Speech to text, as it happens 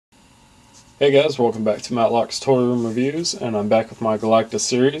Hey guys, welcome back to Matlock's Toy Room Reviews, and I'm back with my Galactus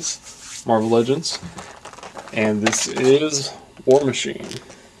series, Marvel Legends, and this is War Machine.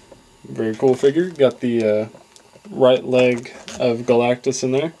 Very cool figure. Got the right leg of Galactus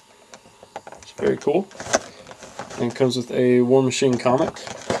in there. It's very cool. And it comes with a War Machine comic.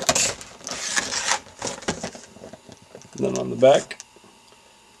 And then on the back,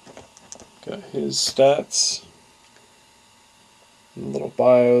 got his stats, and a little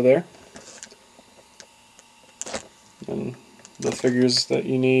bio there. And the figures that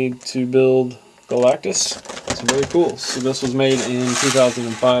you need to build Galactus. It's very cool. So this was made in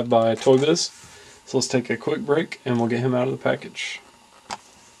 2005 by Toy Biz. So let's take a quick break and we'll get him out of the package.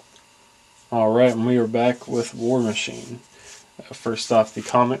 Alright, and we are back with War Machine. First off, the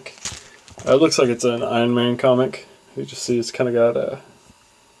comic. It looks like it's an Iron Man comic. You just see it's kind of got a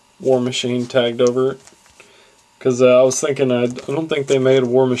War Machine tagged over it. Because I was thinking, I don't think they made a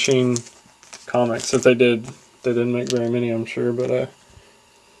War Machine comics. If they did, they didn't make very many, I'm sure, but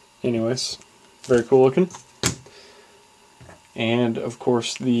anyways, very cool looking. And of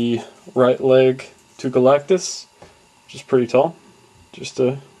course the right leg to Galactus, which is pretty tall, just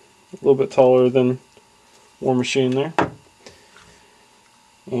a little bit taller than War Machine there.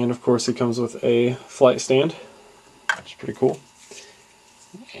 And of course he comes with a flight stand, which is pretty cool.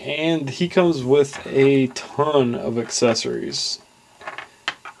 And he comes with a ton of accessories.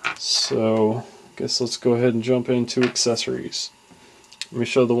 So I guess let's go ahead and jump into accessories. Let me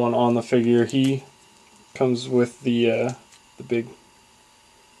show the one on the figure. He comes with the big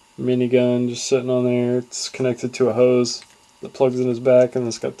minigun just sitting on there. It's connected to a hose that plugs in his back, and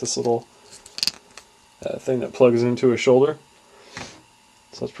it's got this little thing that plugs into his shoulder.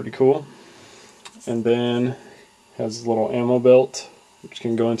 So that's pretty cool. And then has a little ammo belt, which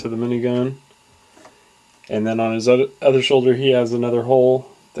can go into the minigun. And then on his other shoulder, he has another hole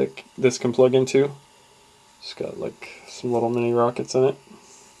that this can plug into. It's got like some little mini rockets in it.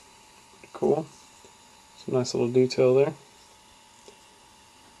 Pretty cool. Some nice little detail there.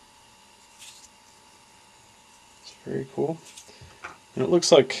 It's very cool. And it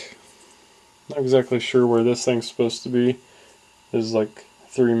looks like, not exactly sure where this thing's supposed to be. There's like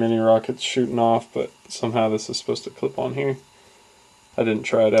 3 mini rockets shooting off, but somehow this is supposed to clip on here. I didn't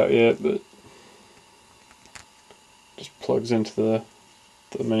try it out yet, but just plugs into the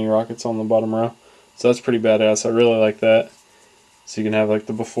mini rockets on the bottom row. So that's pretty badass. I really like that. So you can have like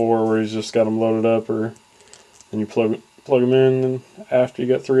the before where he's just got them loaded up, or then you plug them in, and after you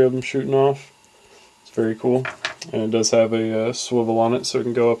got 3 of them shooting off. It's very cool. And it does have a swivel on it so it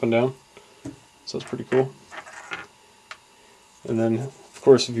can go up and down. So it's pretty cool. And then of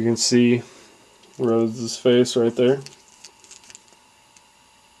course, if you can see Rhodes' face right there.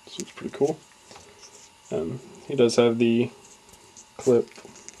 So it's pretty cool. He does have the clip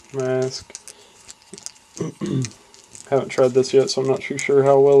mask. Haven't tried this yet, so I'm not too sure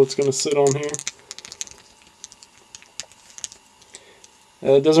how well it's going to sit on here.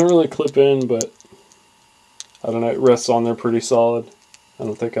 It doesn't really clip in, but I don't know, it rests on there pretty solid. I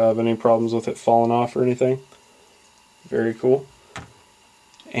don't think I have any problems with it falling off or anything. Very cool.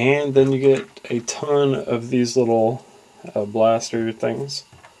 And then you get a ton of these little blaster things.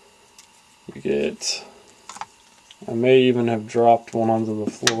 You get, I may even have dropped one onto the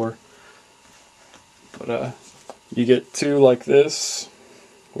floor, but you get 2 like this,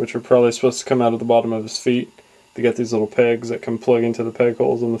 which are probably supposed to come out of the bottom of his feet. They got these little pegs that can plug into the peg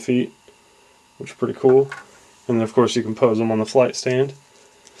holes on the feet, which is pretty cool. And then of course you can pose them on the flight stand.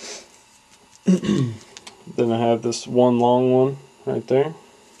 Then I have this one long one right there,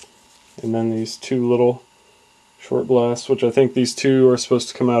 and then these 2 little short blasts, which I think these 2 are supposed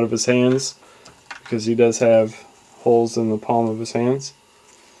to come out of his hands, because he does have holes in the palm of his hands.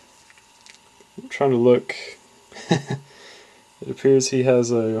 I'm trying to look. It appears he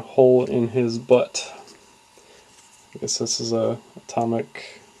has a hole in his butt. I guess this is a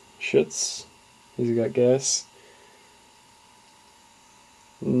atomic shits. He's got gas.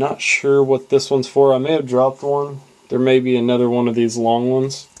 Not sure what this one's for. I may have dropped one. There may be another one of these long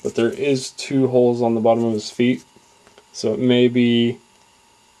ones, but there is 2 holes on the bottom of his feet. So it may be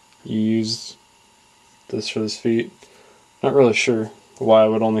he used this for his feet. Not really sure why I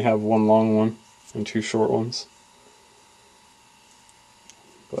would only have 1 long one and 2 short ones.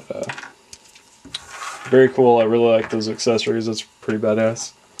 But very cool. I really like those accessories. It's pretty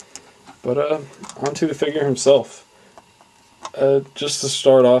badass. But onto the figure himself. Just to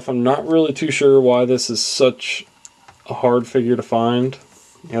start off, I'm not really too sure why this is such a hard figure to find.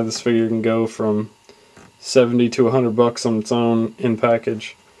 Yeah, this figure can go from 70 to 100 bucks on its own in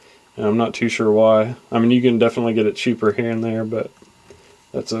package, and I'm not too sure why. I mean, you can definitely get it cheaper here and there, but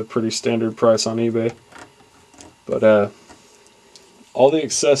That's a pretty standard price on eBay. But all the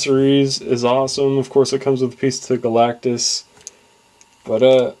accessories is awesome. Of course, it comes with a piece to Galactus.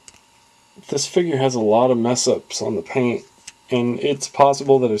 But this figure has a lot of mess ups on the paint, and it's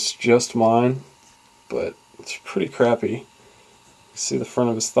possible that it's just mine, but it's pretty crappy. You see the front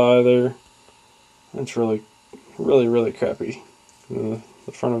of his thigh there? That's really crappy. The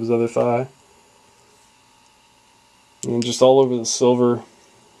front of his other thigh. And just all over the silver,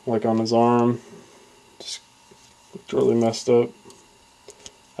 like on his arm. Just looked really messed up.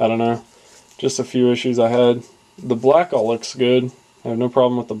 I don't know. Just a few issues I had. The black all looks good. I have no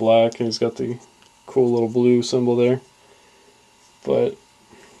problem with the black. He's got the cool little blue symbol there. But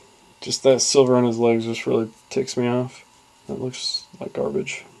just that silver on his legs just really ticks me off. That looks like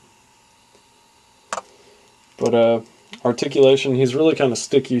garbage. But articulation, he's really kind of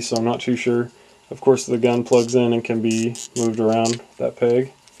sticky, so I'm not too sure. Of course, the gun plugs in and can be moved around that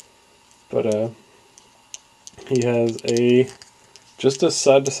peg. But he has just a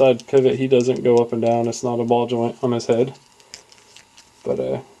side-to-side pivot. He doesn't go up and down. It's not a ball joint on his head.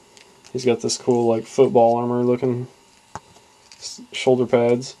 But he's got this cool like football armor looking shoulder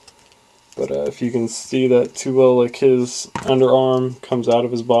pads. But if you can see that too well, like his underarm comes out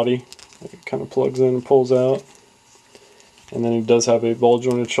of his body. Like it kind of plugs in and pulls out. And then he does have a ball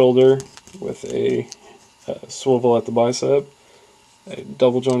jointed shoulder with a swivel at the bicep, a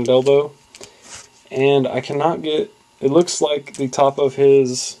double jointed elbow. And I cannot get, it looks like the top of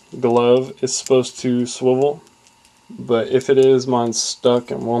his glove is supposed to swivel. But if it is, mine's stuck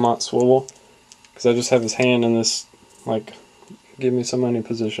and will not swivel. Because I just have his hand in this, like, give me some money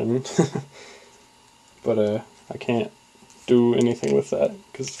position. But I can't do anything with that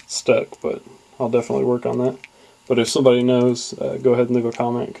because it's stuck. But I'll definitely work on that. But if somebody knows, go ahead and leave a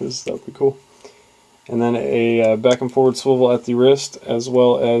comment because that would be cool. And then a back and forward swivel at the wrist as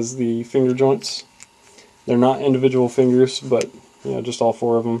well as the finger joints. They're not individual fingers, but you know, just all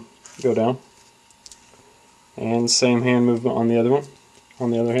four of them go down. And same hand movement on the other one,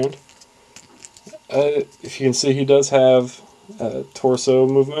 on the other hand. If you can see, he does have torso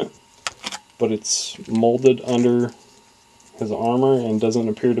movement, but it's molded under his armor and doesn't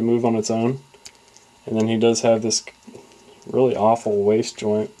appear to move on its own. And then he does have this really awful waist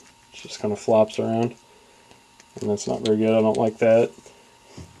joint, which just kind of flops around. And that's not very good, I don't like that.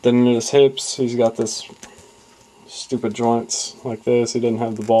 Then in his hips, he's got this stupid joints like this. He doesn't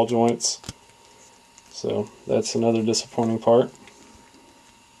have the ball joints. So that's another disappointing part.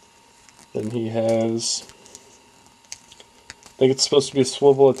 Then he has, I think it's supposed to be a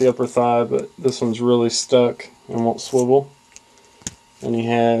swivel at the upper thigh, but this one's really stuck and won't swivel. And he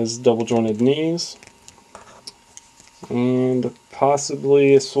has double jointed knees. And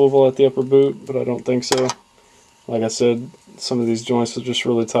possibly a swivel at the upper boot, but I don't think so. Like I said, some of these joints are just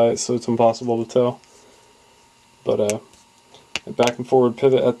really tight, so it's impossible to tell. But a back and forward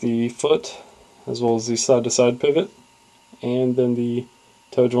pivot at the foot, as well as the side-to-side pivot, and then the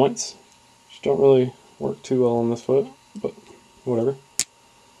toe joints, which don't really work too well on this foot, but whatever.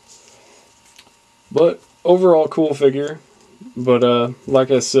 But overall, cool figure. But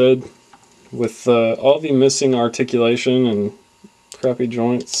like I said, with all the missing articulation and crappy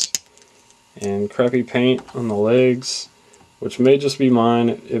joints and crappy paint on the legs, which may just be mine,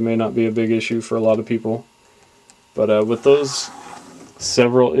 it may not be a big issue for a lot of people. But with those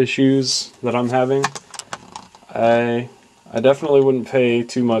several issues that I'm having, I definitely wouldn't pay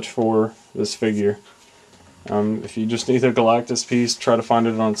too much for this figure. If you just need a Galactus piece, try to find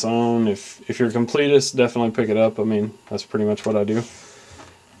it on its own. If you're a completist, definitely pick it up. I mean, that's pretty much what I do.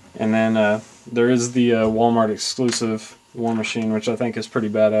 And then there is the Walmart exclusive War Machine, which I think is pretty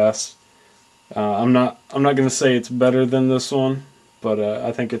badass. I'm not going to say it's better than this one, but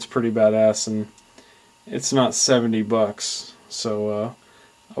I think it's pretty badass, and it's not $70, so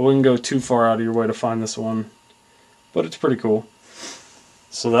I wouldn't go too far out of your way to find this one, but it's pretty cool.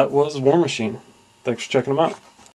 So that was War Machine. Thanks for checking them out.